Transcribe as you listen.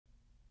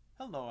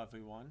Hello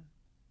everyone.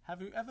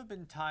 Have you ever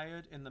been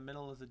tired in the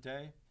middle of the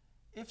day?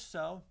 If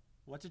so,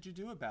 what did you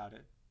do about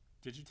it?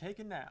 Did you take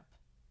a nap?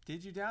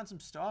 Did you down some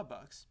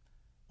Starbucks?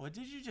 Or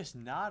did you just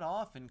nod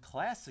off in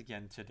class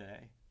again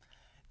today?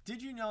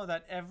 Did you know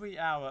that every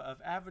hour of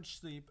average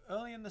sleep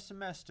early in the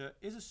semester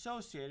is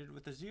associated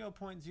with a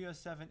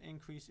 0.07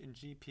 increase in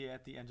GPA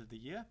at the end of the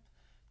year?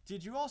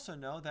 Did you also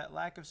know that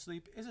lack of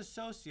sleep is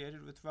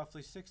associated with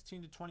roughly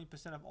 16 to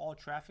 20% of all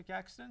traffic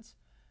accidents?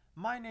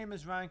 My name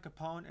is Ryan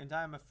Capone, and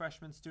I am a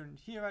freshman student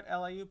here at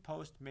LIU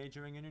Post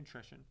majoring in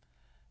nutrition.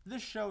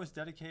 This show is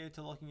dedicated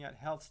to looking at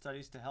health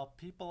studies to help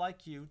people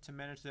like you to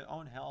manage their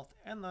own health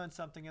and learn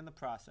something in the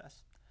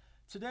process.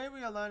 Today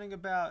we are learning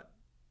about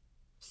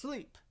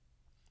sleep.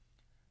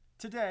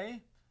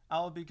 Today,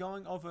 I will be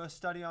going over a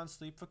study on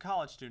sleep for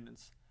college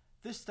students.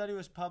 This study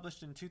was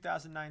published in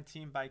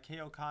 2019 by Kei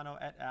Okano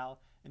et al.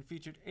 And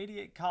featured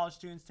 88 college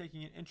students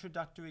taking an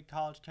introductory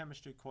college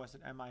chemistry course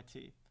at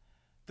MIT.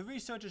 The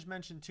researchers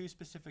mentioned two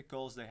specific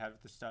goals they had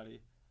with the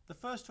study. The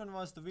first one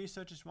was the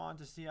researchers wanted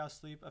to see how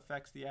sleep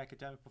affects the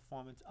academic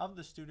performance of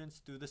the students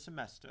through the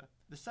semester.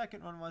 The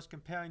second one was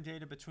comparing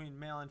data between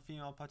male and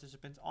female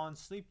participants on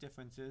sleep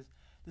differences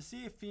to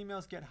see if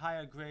females get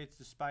higher grades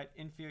despite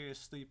inferior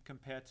sleep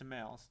compared to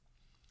males.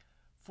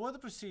 For the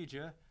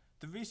procedure,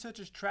 the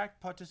researchers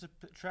tracked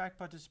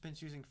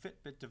participants using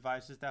Fitbit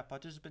devices that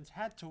participants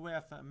had to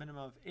wear for a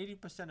minimum of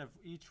 80% of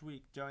each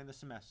week during the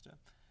semester.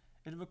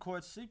 It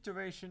records sleep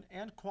duration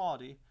and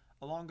quality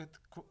along with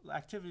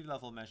activity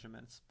level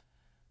measurements.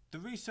 The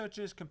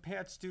researchers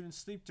compared students'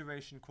 sleep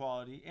duration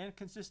quality and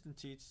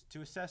consistency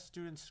to assess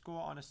students'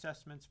 score on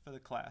assessments for the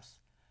class.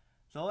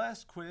 The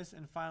last quiz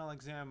and final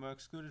exam were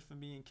excluded from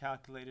being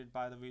calculated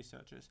by the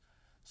researchers,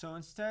 so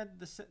instead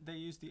they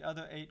used the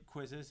other 8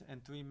 quizzes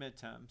and 3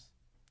 midterms.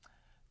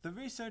 The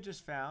researchers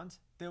found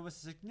there was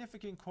a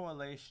significant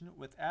correlation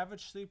with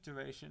average sleep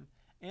duration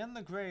and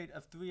the grade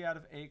of 3 out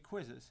of 8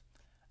 quizzes.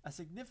 A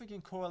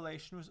significant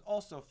correlation was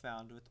also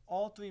found with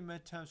all 3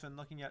 midterms when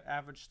looking at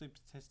average sleep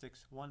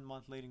statistics 1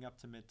 month leading up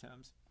to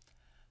midterms.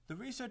 The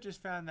researchers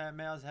found that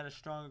males had a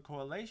stronger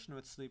correlation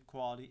with sleep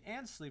quality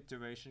and sleep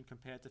duration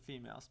compared to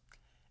females,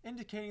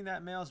 indicating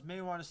that males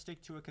may want to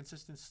stick to a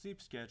consistent sleep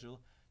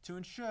schedule to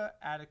ensure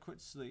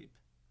adequate sleep.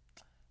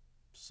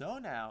 So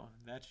now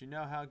that you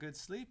know how good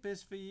sleep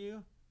is for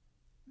you,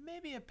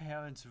 maybe your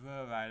parents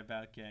were right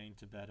about getting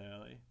to bed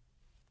early.